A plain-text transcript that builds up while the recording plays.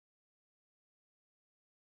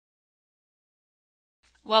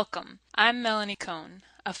Welcome. I'm Melanie Cohn,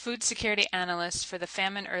 a food security analyst for the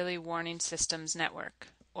Famine Early Warning Systems Network,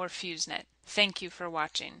 or FuseNet. Thank you for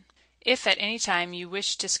watching. If at any time you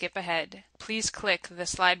wish to skip ahead, please click the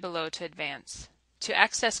slide below to advance. To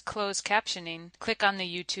access closed captioning, click on the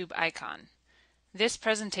YouTube icon. This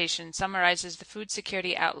presentation summarizes the food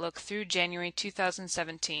security outlook through January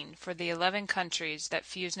 2017 for the 11 countries that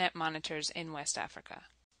FuseNet monitors in West Africa.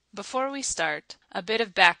 Before we start, a bit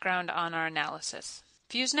of background on our analysis.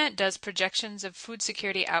 FuseNet does projections of food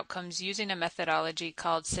security outcomes using a methodology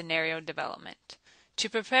called scenario development. To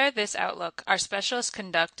prepare this outlook, our specialists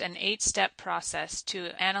conduct an 8-step process to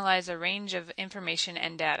analyze a range of information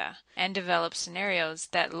and data, and develop scenarios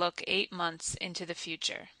that look 8 months into the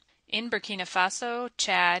future. In Burkina Faso,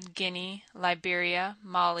 Chad, Guinea, Liberia,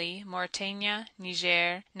 Mali, Mauritania,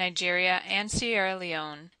 Niger, Nigeria, and Sierra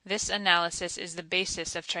Leone, this analysis is the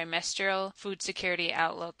basis of trimestral food security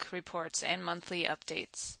outlook reports and monthly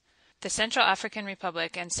updates. The Central African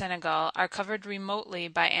Republic and Senegal are covered remotely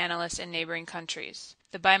by analysts in neighboring countries.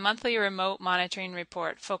 The bimonthly remote monitoring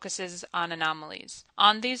report focuses on anomalies.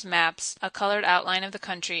 On these maps, a colored outline of the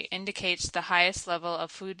country indicates the highest level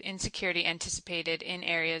of food insecurity anticipated in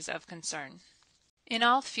areas of concern. In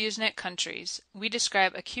all FuseNet countries, we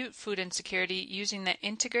describe acute food insecurity using the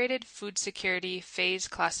Integrated Food Security Phase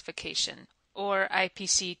Classification, or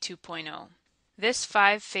IPC 2.0. This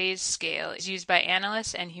 5-phase scale is used by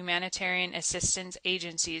analysts and humanitarian assistance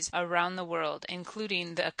agencies around the world,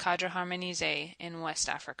 including the Cadre Harmonisé in West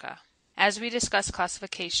Africa. As we discuss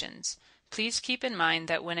classifications, please keep in mind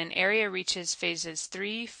that when an area reaches phases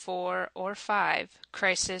 3, 4, or 5,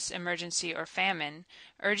 crisis, emergency, or famine,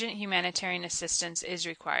 urgent humanitarian assistance is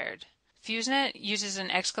required. FuseNet uses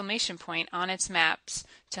an exclamation point on its maps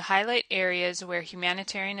to highlight areas where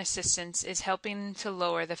humanitarian assistance is helping to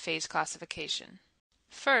lower the phase classification.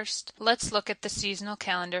 First, let's look at the seasonal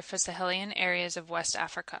calendar for Sahelian areas of West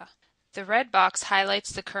Africa. The red box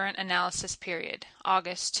highlights the current analysis period,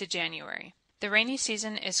 August to January. The rainy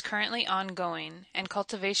season is currently ongoing, and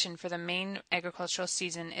cultivation for the main agricultural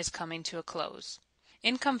season is coming to a close.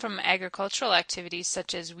 Income from agricultural activities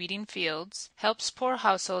such as weeding fields helps poor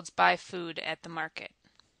households buy food at the market.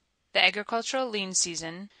 The agricultural lean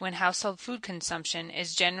season, when household food consumption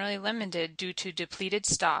is generally limited due to depleted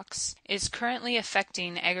stocks, is currently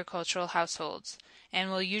affecting agricultural households and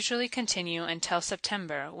will usually continue until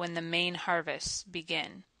September when the main harvests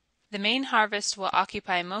begin. The main harvest will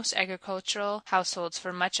occupy most agricultural households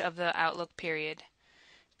for much of the outlook period.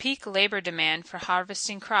 Peak labor demand for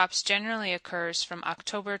harvesting crops generally occurs from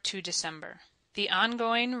October to December. The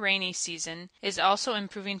ongoing rainy season is also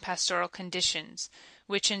improving pastoral conditions,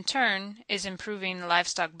 which in turn is improving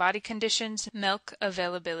livestock body conditions, milk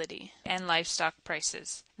availability, and livestock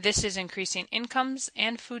prices. This is increasing incomes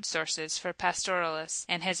and food sources for pastoralists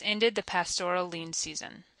and has ended the pastoral lean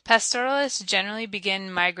season. Pastoralists generally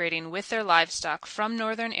begin migrating with their livestock from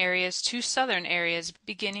northern areas to southern areas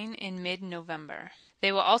beginning in mid-November.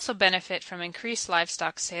 They will also benefit from increased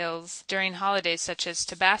livestock sales during holidays such as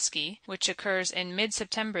Tabaski, which occurs in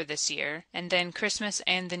mid-September this year, and then Christmas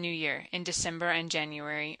and the New Year in December and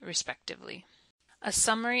January, respectively. A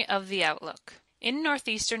summary of the outlook. In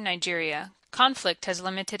northeastern Nigeria, conflict has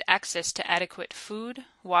limited access to adequate food,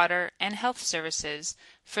 water, and health services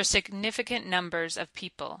for significant numbers of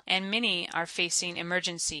people, and many are facing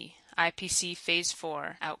emergency IPC Phase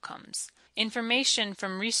 4 outcomes. Information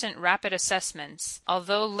from recent rapid assessments,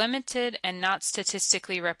 although limited and not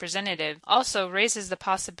statistically representative, also raises the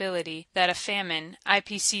possibility that a famine,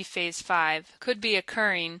 IPC Phase 5, could be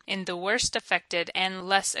occurring in the worst affected and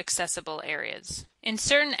less accessible areas. In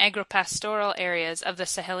certain agropastoral areas of the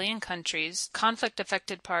Sahelian countries,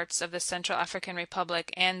 conflict-affected parts of the Central African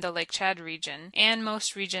Republic and the Lake Chad region, and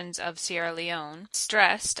most regions of Sierra Leone,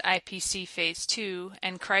 stressed IPC Phase 2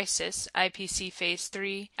 and crisis IPC Phase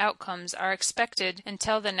 3 outcomes are expected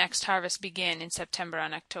until the next harvest begin in September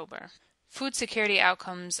and October. Food security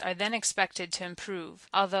outcomes are then expected to improve,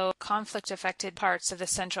 although conflict-affected parts of the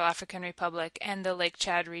Central African Republic and the Lake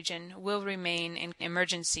Chad region will remain in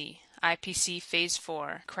emergency IPC Phase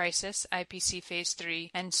 4, crisis IPC Phase 3,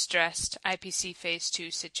 and stressed IPC Phase 2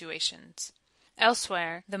 situations.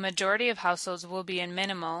 Elsewhere, the majority of households will be in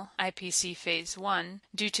minimal IPC Phase 1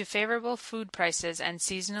 due to favorable food prices and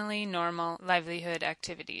seasonally normal livelihood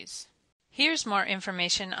activities. Here's more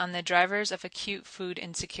information on the drivers of acute food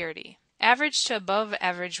insecurity. Average to above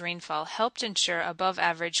average rainfall helped ensure above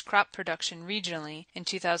average crop production regionally in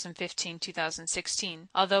 2015-2016,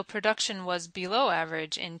 although production was below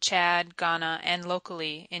average in Chad, Ghana, and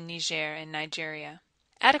locally in Niger and Nigeria.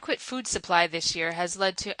 Adequate food supply this year has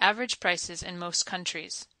led to average prices in most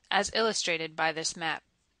countries, as illustrated by this map.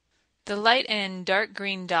 The light and dark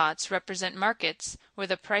green dots represent markets where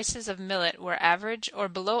the prices of millet were average or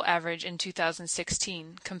below average in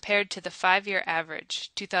 2016 compared to the 5-year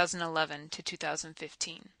average 2011 to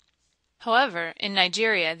 2015. However, in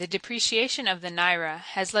Nigeria, the depreciation of the naira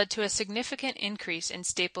has led to a significant increase in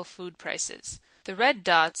staple food prices. The red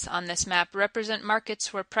dots on this map represent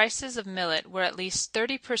markets where prices of millet were at least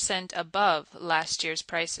 30% above last year's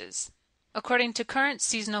prices. According to current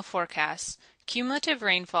seasonal forecasts, cumulative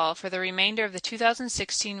rainfall for the remainder of the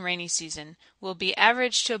 2016 rainy season will be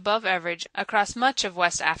average to above average across much of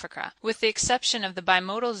West Africa, with the exception of the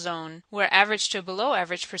bimodal zone where average to below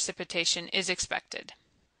average precipitation is expected.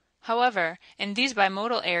 However, in these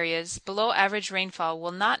bimodal areas, below average rainfall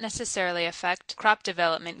will not necessarily affect crop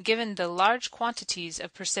development given the large quantities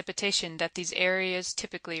of precipitation that these areas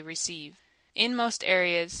typically receive. In most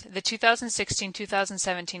areas, the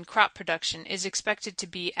 2016-2017 crop production is expected to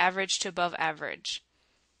be average to above average.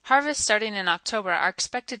 Harvests starting in October are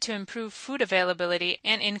expected to improve food availability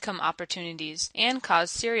and income opportunities and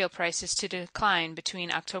cause cereal prices to decline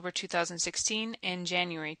between October 2016 and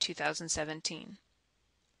January 2017.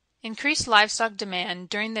 Increased livestock demand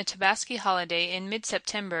during the Tabaski holiday in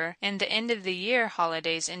mid-September and the end-of-the-year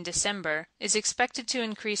holidays in December is expected to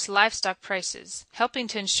increase livestock prices, helping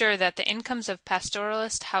to ensure that the incomes of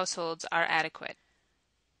pastoralist households are adequate.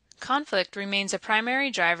 Conflict remains a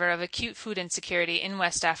primary driver of acute food insecurity in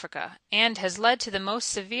West Africa and has led to the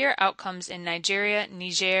most severe outcomes in Nigeria,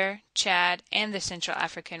 Niger, Chad, and the Central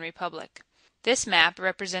African Republic. This map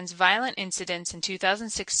represents violent incidents in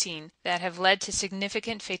 2016 that have led to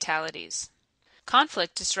significant fatalities.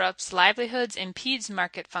 Conflict disrupts livelihoods, impedes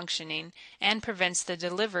market functioning, and prevents the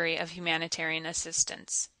delivery of humanitarian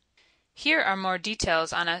assistance. Here are more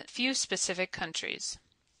details on a few specific countries.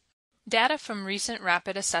 Data from recent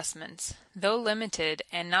rapid assessments, though limited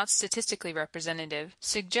and not statistically representative,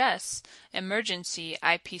 suggests emergency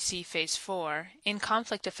IPC Phase 4 in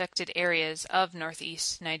conflict-affected areas of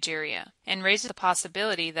northeast Nigeria, and raises the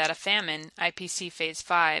possibility that a famine, IPC Phase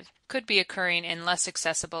 5, could be occurring in less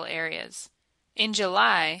accessible areas. In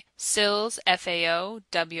July, SILS, FAO,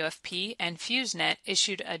 WFP, and FuseNet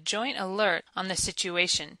issued a joint alert on the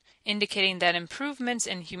situation, indicating that improvements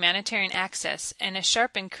in humanitarian access and a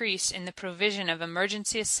sharp increase in the provision of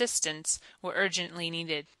emergency assistance were urgently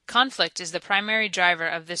needed. Conflict is the primary driver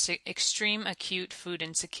of this extreme acute food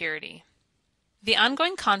insecurity. The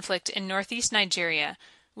ongoing conflict in northeast Nigeria,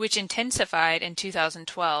 which intensified in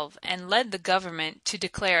 2012 and led the government to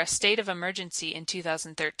declare a state of emergency in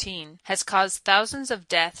 2013, has caused thousands of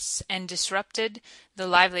deaths and disrupted the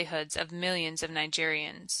livelihoods of millions of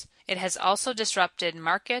Nigerians. It has also disrupted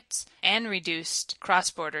markets and reduced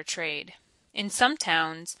cross-border trade. In some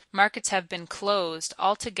towns, markets have been closed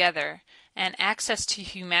altogether, and access to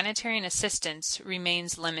humanitarian assistance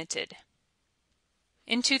remains limited.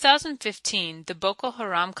 In 2015, the Boko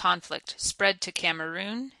Haram conflict spread to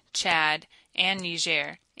Cameroon, Chad, and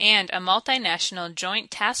Niger, and a multinational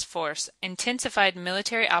joint task force intensified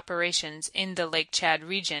military operations in the Lake Chad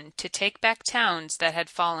region to take back towns that had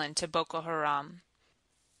fallen to Boko Haram.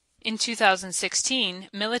 In 2016,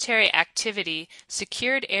 military activity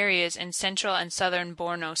secured areas in central and southern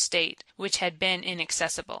Borno State, which had been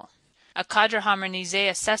inaccessible. A cadre harmonisé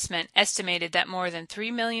assessment estimated that more than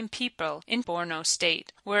 3 million people in Borno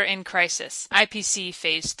State were in crisis, IPC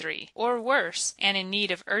Phase 3, or worse, and in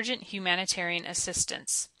need of urgent humanitarian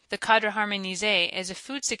assistance. The cadre harmonisé is a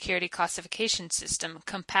food security classification system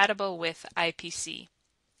compatible with IPC.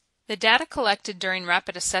 The data collected during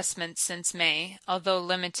rapid assessments since May, although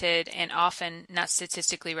limited and often not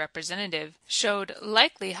statistically representative, showed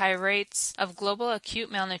likely high rates of global acute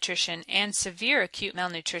malnutrition and severe acute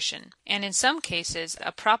malnutrition, and in some cases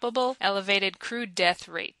a probable elevated crude death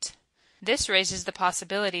rate. This raises the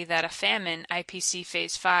possibility that a famine, IPC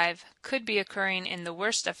Phase 5, could be occurring in the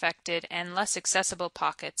worst affected and less accessible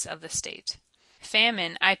pockets of the state.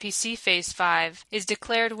 Famine, IPC Phase 5, is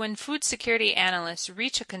declared when food security analysts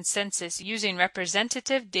reach a consensus using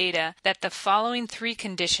representative data that the following 3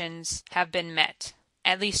 conditions have been met.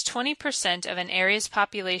 At least 20% of an area's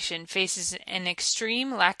population faces an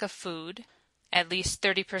extreme lack of food, at least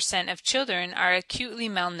 30% of children are acutely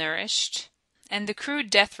malnourished, and the crude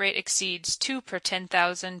death rate exceeds 2 per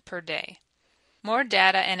 10,000 per day. More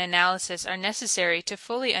data and analysis are necessary to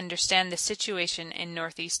fully understand the situation in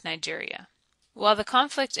northeast Nigeria. While the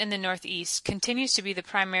conflict in the northeast continues to be the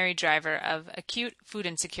primary driver of acute food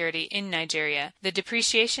insecurity in Nigeria, the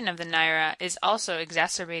depreciation of the naira is also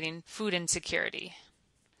exacerbating food insecurity.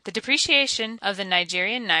 The depreciation of the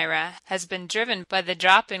Nigerian naira has been driven by the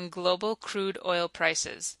drop in global crude oil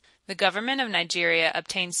prices. The government of Nigeria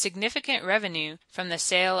obtains significant revenue from the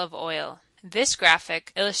sale of oil. This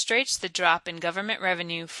graphic illustrates the drop in government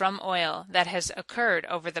revenue from oil that has occurred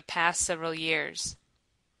over the past several years.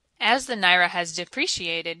 As the naira has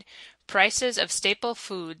depreciated, prices of staple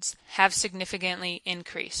foods have significantly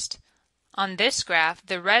increased. On this graph,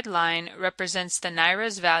 the red line represents the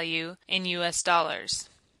naira's value in US dollars.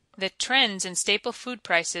 The trends in staple food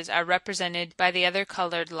prices are represented by the other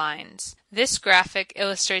colored lines. This graphic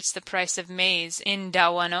illustrates the price of maize in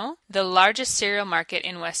Dawano, the largest cereal market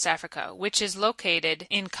in West Africa, which is located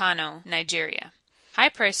in Kano, Nigeria. High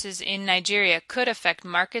prices in Nigeria could affect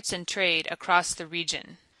markets and trade across the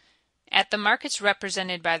region. At the markets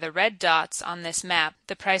represented by the red dots on this map,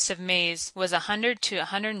 the price of maize was 100 to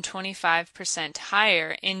 125%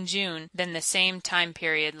 higher in June than the same time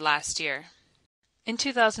period last year. In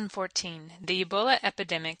 2014, the Ebola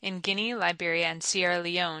epidemic in Guinea, Liberia, and Sierra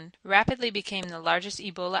Leone rapidly became the largest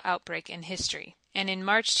Ebola outbreak in history, and in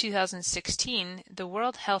March 2016, the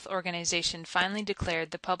World Health Organization finally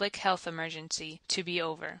declared the public health emergency to be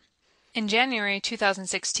over. In January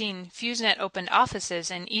 2016, FuseNet opened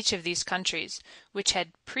offices in each of these countries, which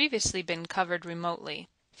had previously been covered remotely.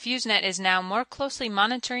 FuseNet is now more closely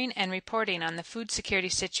monitoring and reporting on the food security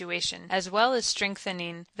situation, as well as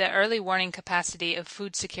strengthening the early warning capacity of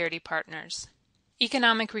food security partners.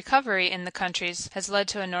 Economic recovery in the countries has led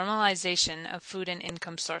to a normalization of food and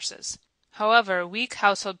income sources. However, weak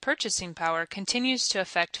household purchasing power continues to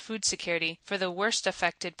affect food security for the worst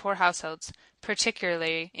affected poor households,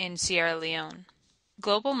 particularly in Sierra Leone.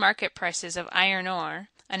 Global market prices of iron ore,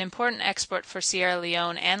 an important export for Sierra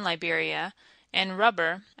Leone and Liberia, and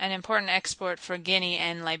rubber, an important export for Guinea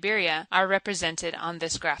and Liberia, are represented on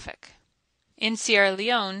this graphic. In Sierra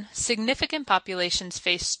Leone, significant populations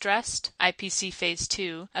face stressed IPC Phase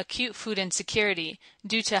 2 acute food insecurity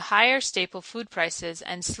due to higher staple food prices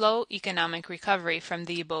and slow economic recovery from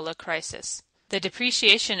the Ebola crisis. The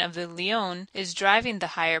depreciation of the leone is driving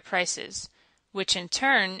the higher prices, which in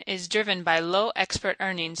turn is driven by low export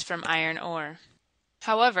earnings from iron ore.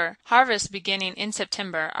 However, harvests beginning in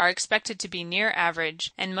September are expected to be near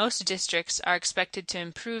average, and most districts are expected to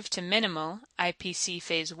improve to minimal IPC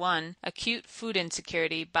Phase 1 acute food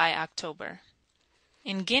insecurity by October.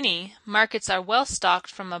 In Guinea, markets are well stocked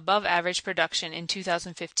from above-average production in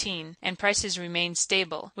 2015, and prices remain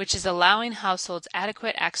stable, which is allowing households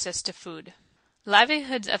adequate access to food.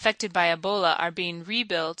 Livelihoods affected by Ebola are being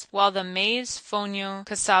rebuilt, while the maize, fonio,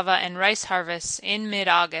 cassava, and rice harvests in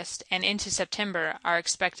mid-August and into September are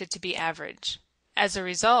expected to be average. As a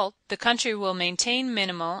result, the country will maintain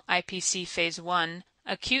minimal IPC Phase 1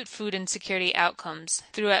 acute food insecurity outcomes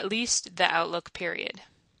through at least the outlook period.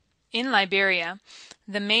 In Liberia,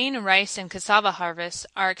 the main rice and cassava harvests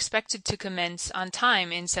are expected to commence on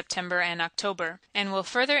time in September and October, and will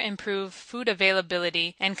further improve food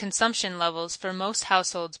availability and consumption levels for most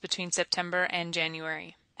households between September and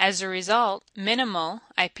January. As a result, minimal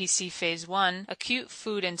IPC Phase 1 acute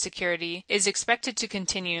food insecurity is expected to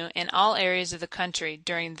continue in all areas of the country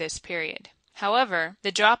during this period. However,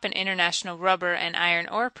 the drop in international rubber and iron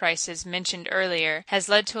ore prices mentioned earlier has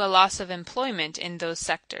led to a loss of employment in those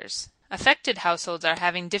sectors. Affected households are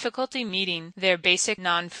having difficulty meeting their basic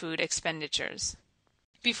non-food expenditures.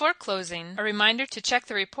 Before closing, a reminder to check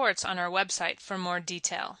the reports on our website for more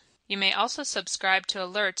detail. You may also subscribe to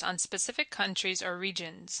alerts on specific countries or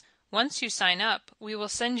regions. Once you sign up, we will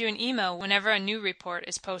send you an email whenever a new report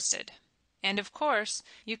is posted. And of course,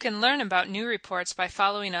 you can learn about new reports by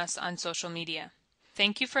following us on social media.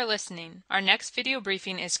 Thank you for listening. Our next video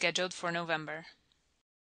briefing is scheduled for November.